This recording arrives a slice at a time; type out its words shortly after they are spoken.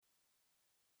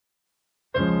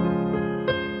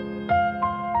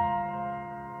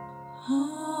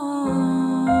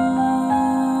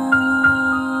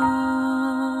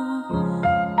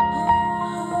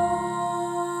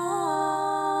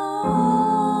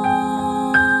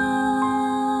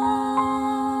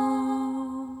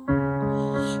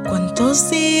Los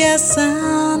días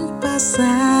han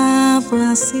pasado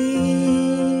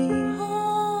así.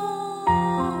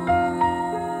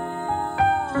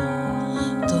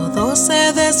 Todo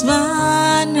se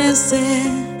desvanece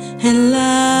en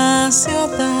la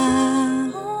ciudad.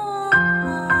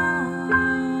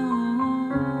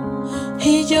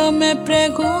 Y yo me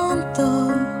pregunto,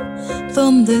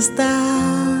 ¿dónde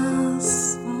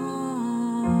estás?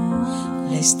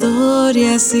 La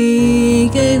historia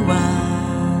sigue igual,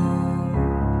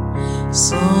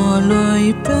 solo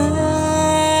y perdido.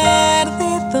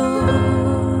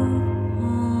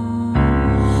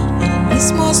 El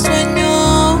mismo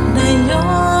sueño una y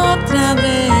otra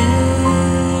vez.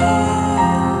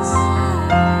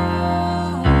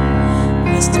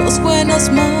 Nuestros buenos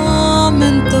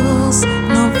momentos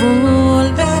no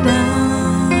volverán.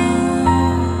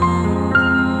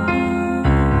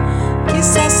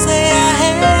 Quizás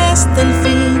sea este el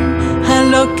fin a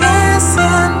lo que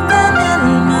siente mi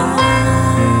alma.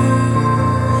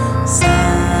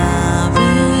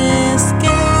 Sabes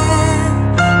que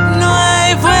no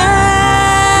hay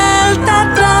vuelta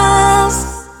atrás.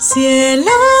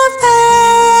 Cielo de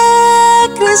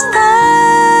cristal,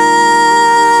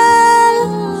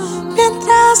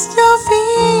 mientras yo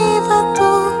viva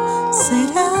tú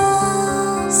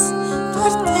serás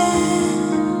parte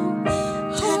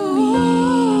de mí.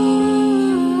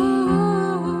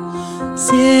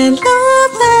 Cielo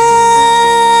de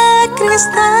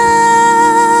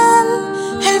cristal,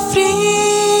 el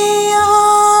frío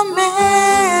me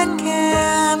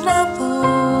quebrado.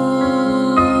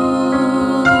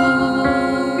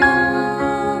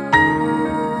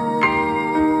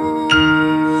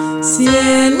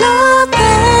 Cielo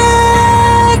de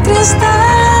cristal,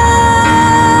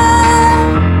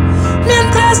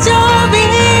 mientras yo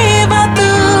viva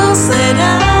tú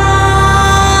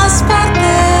serás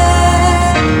parte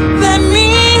de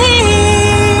mí.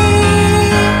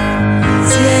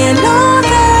 Cielo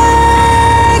de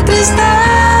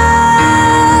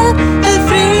cristal, el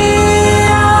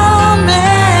frío me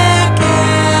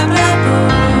quebrado.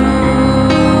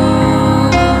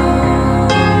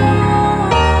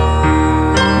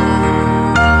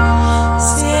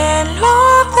 Cielo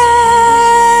de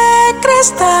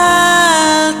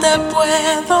cristal, te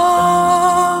puedo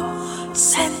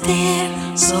sentir.